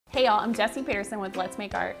Hey y'all, I'm Jessie Peterson with Let's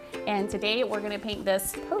Make Art, and today we're gonna paint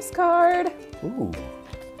this postcard. Ooh.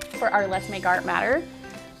 For our Let's Make Art Matter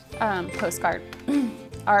postcard.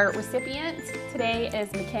 Our recipient today is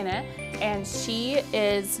Makenna, and she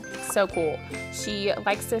is so cool. She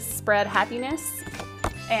likes to spread happiness,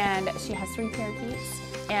 and she has 3 parakeets,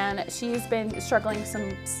 and she's been struggling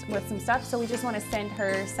with some stuff, so we just want to send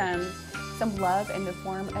her some love in the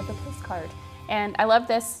form of a postcard. And I love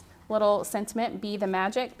this little sentiment, be the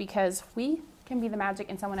magic, because we can be the magic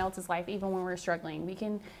in someone else's life even when we're struggling. We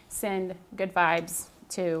can send good vibes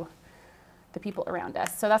to the people around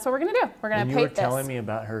us. So that's what we're gonna do. We're gonna paint this. You were telling me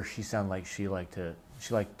about her, she sounded like she liked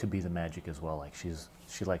to be the magic as well. Like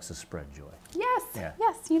she likes to spread joy. Yes, yeah.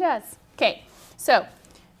 Yes, she does. Okay, so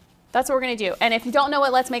that's what we're gonna do. And if you don't know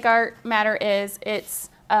what Let's Make Art Matter is, it's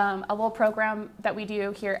a little program that we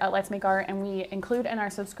do here at Let's Make Art, and we include in our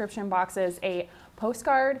subscription boxes a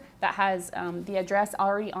postcard that has the address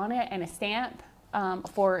already on it and a stamp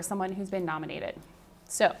for someone who's been nominated.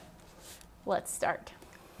 So let's start.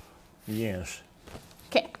 Yes.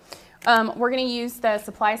 Okay, we're gonna use the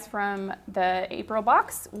supplies from the April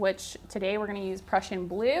box, which today we're gonna use Prussian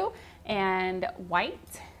blue and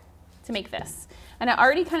white to make this. And I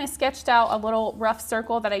already kind of sketched out a little rough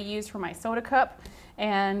circle that I used for my soda cup,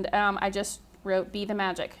 and I just wrote "Be the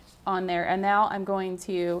Magic" on there. And now I'm going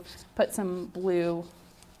to put some blue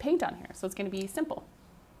paint on here, so it's gonna be simple.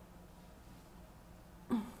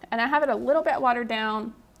 And I have it a little bit watered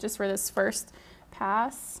down just for this first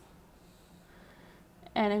pass.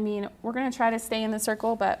 And I mean, we're gonna try to stay in the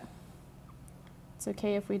circle, but it's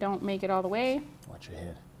okay if we don't make it all the way. Watch your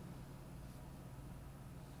head.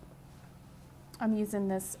 I'm using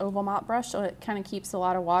this oval mop brush, so it kind of keeps a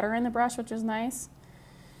lot of water in the brush, which is nice.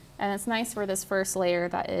 And it's nice for this first layer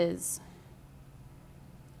that is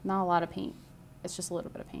not a lot of paint. It's just a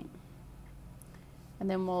little bit of paint. And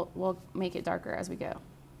then we'll make it darker as we go.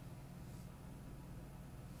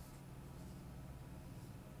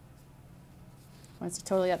 Well, it's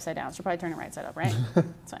totally upside down. Should probably turn it right side up, right?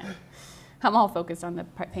 It's fine. I'm all focused on the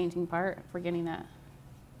painting part, forgetting that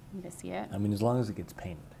you need to see it. I mean, as long as it gets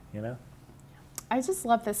painted, you know? I just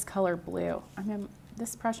love this color blue. I mean,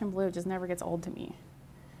 this Prussian blue just never gets old to me.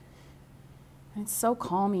 And it's so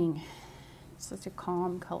calming. It's such a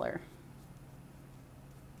calm color.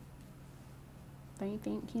 Don't you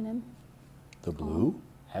think, Keenan? The blue?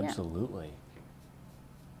 Absolutely. Yeah.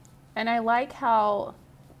 And I like how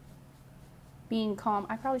being calm,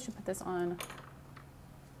 I probably should put this on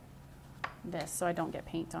this so I don't get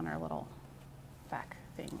paint on our little back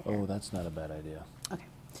thing here. Oh, that's not a bad idea. Okay.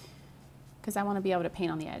 Because I want to be able to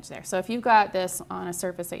paint on the edge there. So if you've got this on a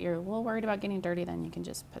surface that you're a little worried about getting dirty, then you can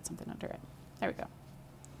just put something under it. There we go.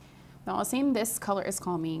 Now, I'll say this color is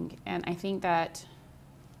calming, and I think that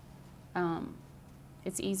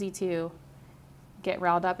it's easy to get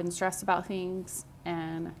riled up and stressed about things,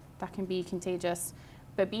 and that can be contagious.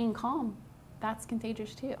 But being calm, that's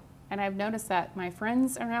contagious too. And I've noticed that my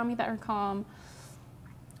friends around me that are calm,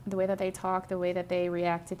 the way that they talk, the way that they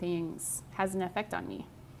react to things has an effect on me.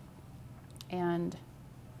 And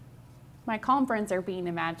my calm friends are being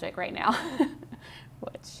the magic right now,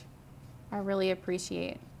 which I really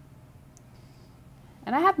appreciate.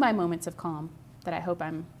 And I have my moments of calm that I hope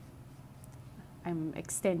I'm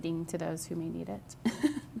extending to those who may need it.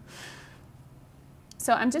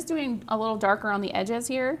 So I'm just doing a little darker on the edges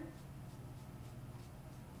here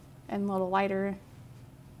and a little lighter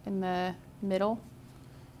in the middle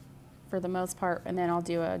for the most part, and then I'll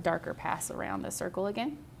do a darker pass around the circle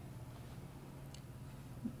again.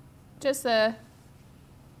 Just the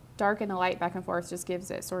dark and the light back and forth just gives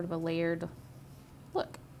it sort of a layered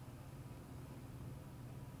look.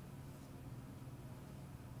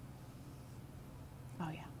 Oh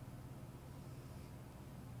yeah. A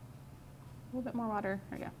little bit more water,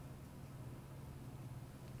 there we go.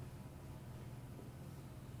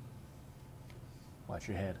 Watch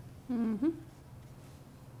your head. Mm-hmm.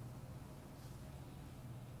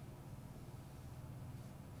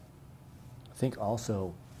 I think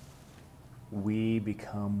also we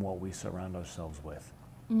become what we surround ourselves with.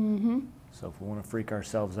 Mm-hmm. So if we want to freak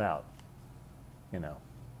ourselves out, you know,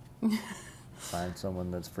 find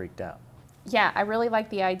someone that's freaked out. Yeah, I really like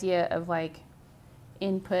the idea of like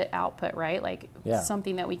input, output, right? Like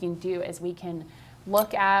something that we can do is we can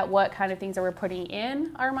look at what kind of things are we putting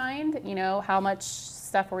in our mind, you know, how much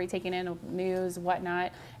stuff are we taking in, news,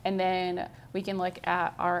 whatnot, and then we can look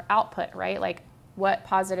at our output, right? Like what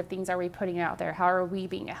positive things are we putting out there? How are we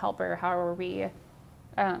being a helper? How are we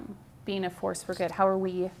being a force for good? How are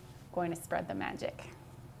we going to spread the magic?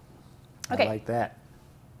 Okay. I like that.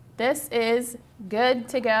 This is good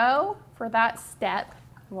to go for that step.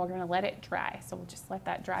 We're gonna let it dry. So we'll just let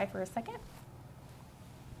that dry for a second.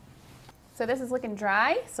 So this is looking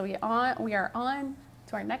dry. So we are on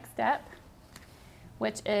to our next step,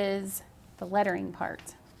 which is the lettering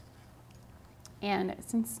part. And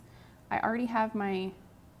since I already have my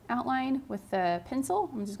outline with the pencil,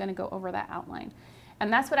 I'm just gonna go over that outline.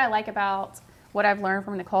 And that's what I like about what I've learned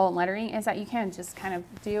from Nicole in lettering, is that you can just kind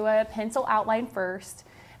of do a pencil outline first,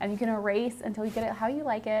 and you can erase until you get it how you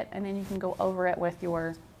like it, and then you can go over it with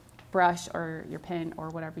your brush or your pen or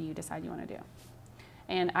whatever you decide you wanna do.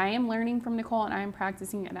 And I am learning from Nicole, and I am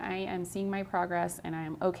practicing, and I am seeing my progress, and I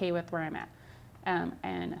am okay with where I'm at.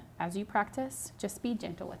 And as you practice, just be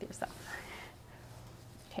gentle with yourself.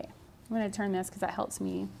 Okay, I'm gonna turn this because that helps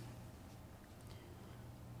me.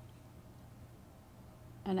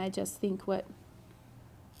 And I just think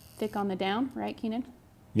thick on the down, right, Keenan?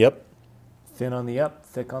 Yep. Thin on the up,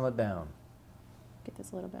 thick on the down. Get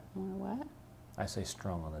this a little bit more wet. I say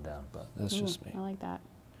strong on the down, but that's just me. I like that.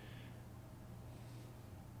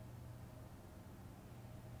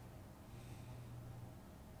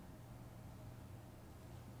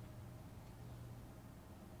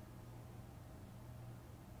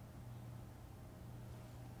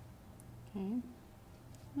 Okay.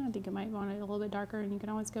 I think I might want it a little bit darker, and you can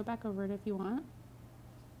always go back over it if you want.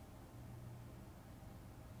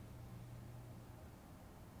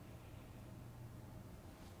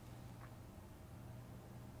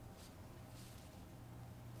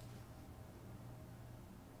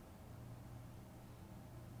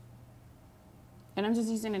 And I'm just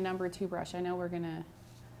using a number 2 brush. I know we're gonna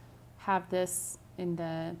have this in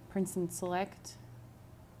the Princeton Select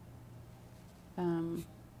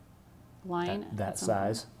line. That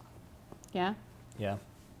size? Yeah? Yeah.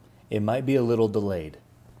 It might be a little delayed,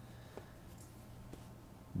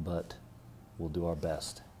 but we'll do our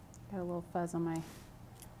best. Got a little fuzz on my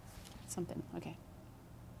something. Okay.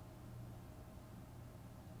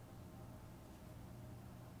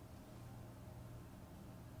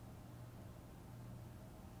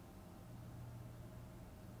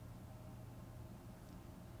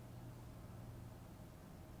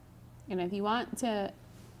 And if you want to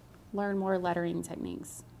learn more lettering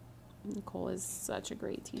techniques, Nicole is such a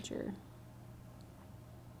great teacher.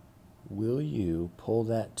 Will you pull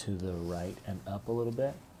that to the right and up a little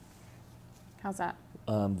bit? How's that?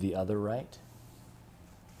 The other right.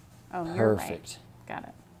 Oh, you're right. Perfect. Got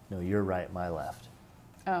it. No, you're right, my left.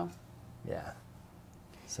 Oh. Yeah.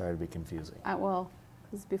 Sorry to be confusing. Well,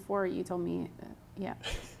 because before you told me, yeah.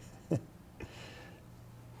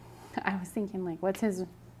 I was thinking, like, what's his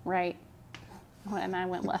right? And I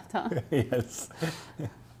went left, huh? Yes.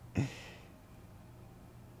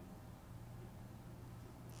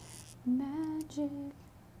 Magic.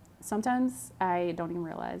 Sometimes I don't even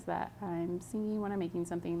realize that I'm singing when I'm making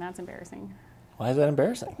something. That's embarrassing. Why is that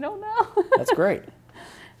embarrassing? I don't know. That's great.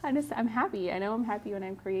 I'm happy. I know I'm happy when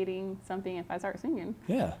I'm creating something if I start singing.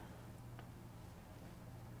 Yeah.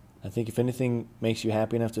 I think if anything makes you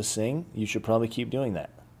happy enough to sing, you should probably keep doing that.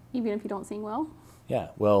 Even if you don't sing well? Yeah,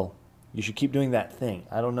 well, you should keep doing that thing.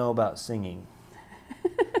 I don't know about singing.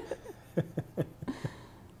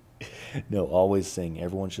 No, always sing.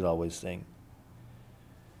 Everyone should always sing.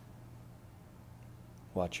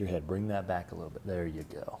 Watch your head. Bring that back a little bit. There you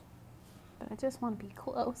go. But I just want to be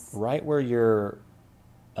close. Right where you're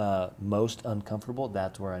most uncomfortable,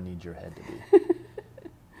 that's where I need your head to be.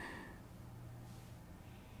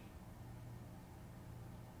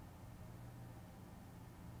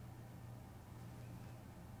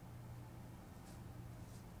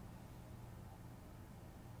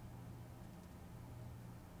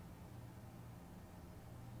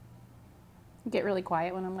 Get really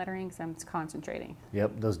quiet when I'm lettering because I'm concentrating.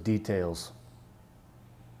 Yep, those details.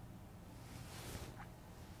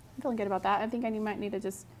 I'm feeling good about that. I think I might need to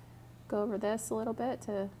just go over this a little bit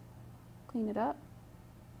to clean it up.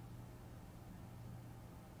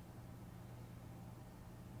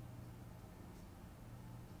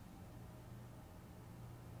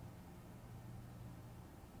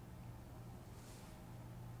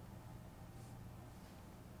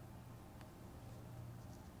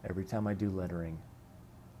 Every time I do lettering,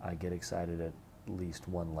 I get excited at least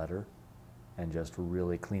one letter and just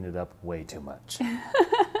really clean it up way too much.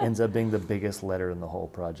 Ends up being the biggest letter in the whole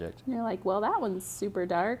project. And you're like, well, that one's super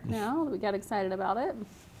dark now. We got excited about it.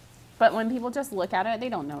 But when people just look at it, they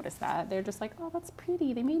don't notice that. They're just like, oh, that's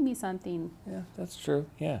pretty. They made me something. Yeah, that's true.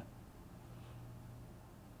 Yeah.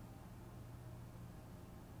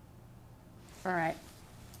 All right.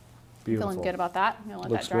 Beautiful. Feeling good about that. I'm going to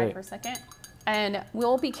let Looks that dry great. for a second. And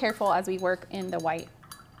we'll be careful as we work in the white,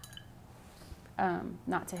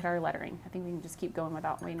 not to hit our lettering. I think we can just keep going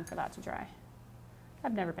without waiting for that to dry.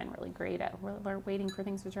 I've never been really great at waiting for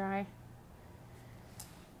things to dry.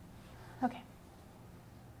 Okay.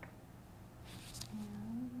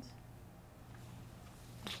 And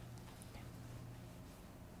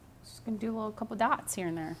just gonna do a little couple dots here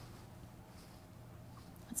and there.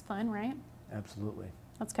 That's fun, right? Absolutely.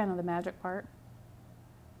 That's kind of the magic part.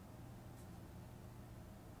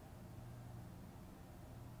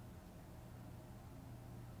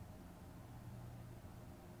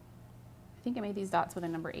 I think I made these dots with a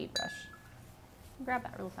number 8 brush. Grab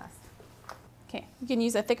that real fast. Okay, you can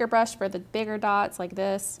use a thicker brush for the bigger dots like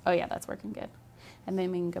this. Oh yeah, that's working good. And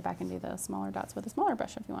then we can go back and do the smaller dots with a smaller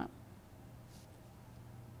brush if you want.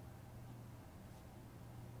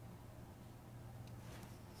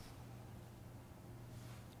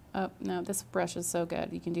 Oh, no, this brush is so good.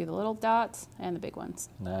 You can do the little dots and the big ones.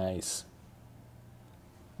 Nice.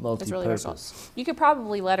 It's really versatile. Multi-purpose. You could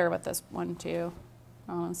probably letter with this one too,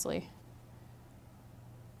 honestly.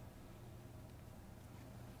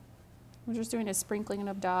 We're just doing a sprinkling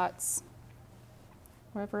of dots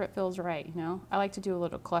wherever it feels right, you know? I like to do a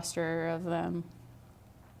little cluster of them.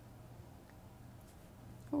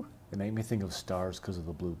 Ooh. It made me think of stars because of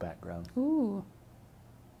the blue background. Ooh.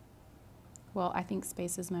 Well, I think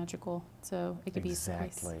space is magical, so it could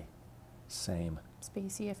Exactly. be Same.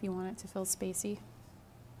 spacey if you want it to feel spacey.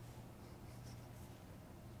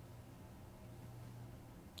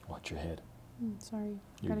 Watch your head. Sorry,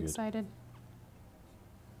 You're got good. excited.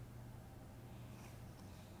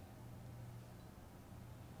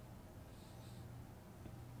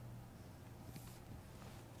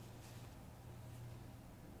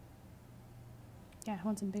 Yeah, I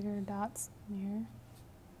want some bigger dots in here.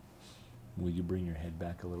 Will you bring your head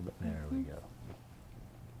back a little bit? There we go.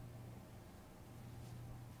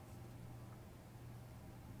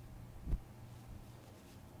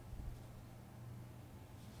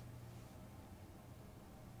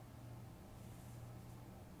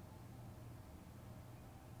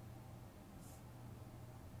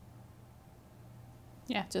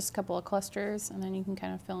 Yeah, just a couple of clusters, and then you can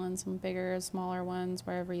kind of fill in some bigger, smaller ones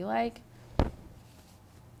wherever you like.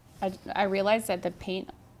 I realized that the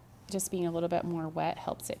paint just being a little bit more wet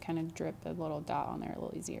helps it kind of drip a little dot on there a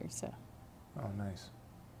little easier. So. Oh, nice.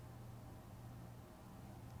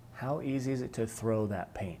 How easy is it to throw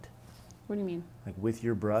that paint? What do you mean? Like with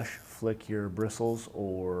your brush, flick your bristles,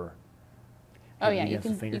 or Oh hit it yeah, against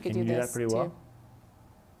the finger? you could Can do you do this that pretty well? too.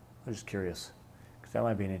 I'm just curious, because that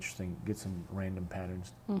might be an interesting. Get some random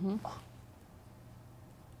patterns. Mm-hmm.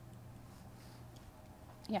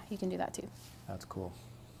 Yeah, you can do that too. That's cool.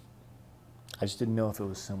 I just didn't know if it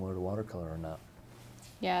was similar to watercolor or not.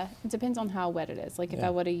 Yeah, it depends on how wet it is. Like if Yeah. I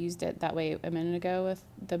would have used it that way a minute ago with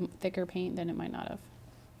the thicker paint, then it might not have.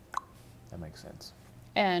 That makes sense.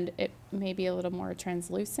 And it may be a little more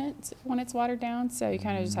translucent when it's watered down, so you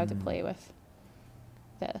kind of just have to play with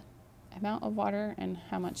the amount of water and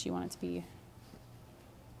how much you want it to be.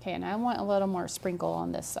 Okay, and I want a little more sprinkle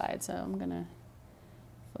on this side, so I'm gonna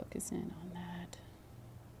focus in on that.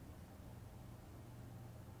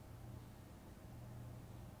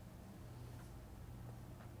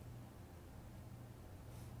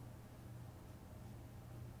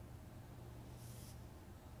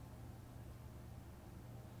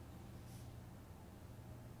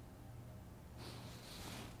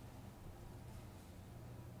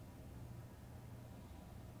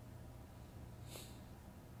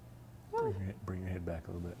 Bring your head back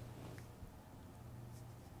a little bit.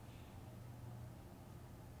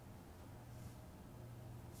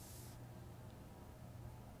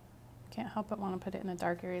 Can't help but want to put it in the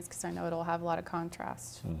dark areas because I know it'll have a lot of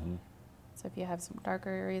contrast. Mm-hmm. So if you have some darker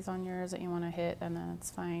areas on yours that you want to hit, then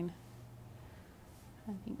that's fine.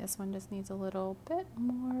 I think this one just needs a little bit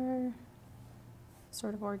more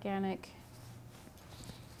sort of organic,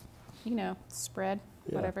 you know, spread,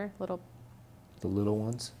 Yeah. whatever, little, The little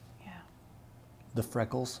ones, yeah. the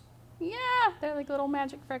freckles. Yeah, they're like little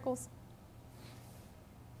magic freckles.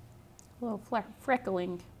 A little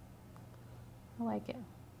freckling. I like it.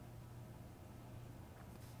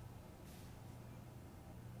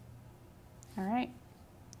 All right.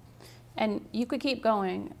 And you could keep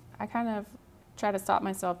going. I kind of try to stop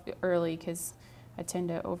myself early because I tend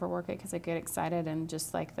to overwork it because I get excited and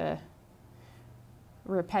just like the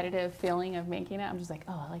repetitive feeling of making it. I'm just like,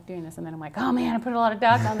 oh, I like doing this. And then I'm like, oh man, I put a lot of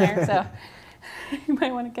dots on there. So you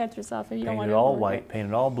might want to catch yourself if you don't want Paint to. it all white, paint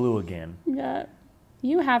it all blue again. Yeah.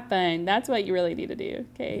 You have fun. That's what you really need to do.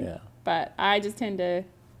 Okay. Yeah. But I just tend to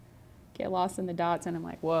get lost in the dots and I'm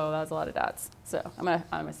like, whoa, that was a lot of dots. So I'm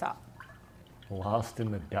gonna stop. Lost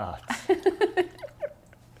in the dots.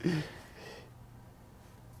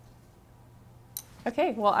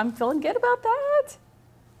 Okay, well, I'm feeling good about that.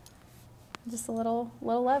 just a little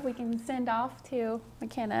love we can send off to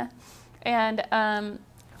Makenna. And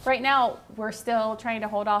right now, we're still trying to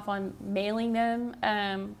hold off on mailing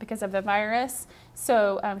them because of the virus.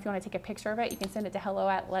 So if you want to take a picture of it, you can send it to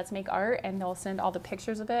hello@letsmakeart, and they'll send all the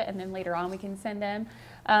pictures of it, and then later on we can send them.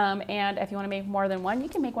 And if you want to make more than one, you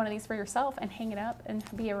can make one of these for yourself and hang it up and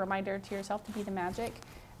be a reminder to yourself to be the magic.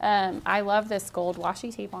 I love this gold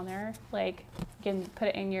washi tape on there. Like, you can put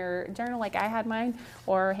it in your journal like I had mine,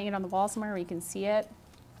 or hang it on the wall somewhere where you can see it.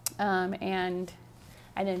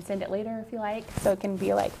 And then send it later if you like, so it can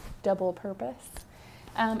be like double purpose.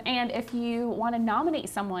 And if you want to nominate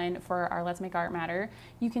someone for our Let's Make Art Matter,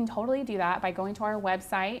 you can totally do that by going to our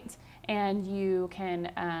website, and you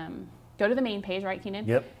can go to the main page, right, Keenan?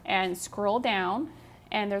 Yep. And scroll down,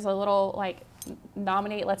 and there's a little like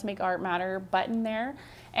nominate Let's Make Art Matter button there,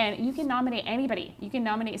 and you can nominate anybody. You can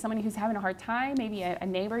nominate someone who's having a hard time, maybe a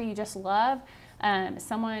neighbor you just love,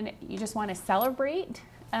 someone you just want to celebrate.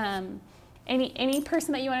 Any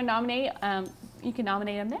person that you want to nominate, you can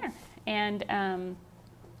nominate them there. And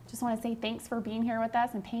just want to say thanks for being here with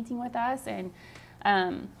us and painting with us. And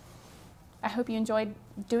I hope you enjoyed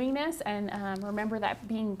doing this. And remember that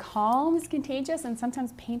being calm is contagious, and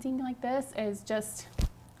sometimes painting like this is just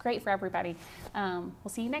great for everybody. We'll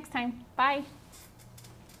see you next time. Bye.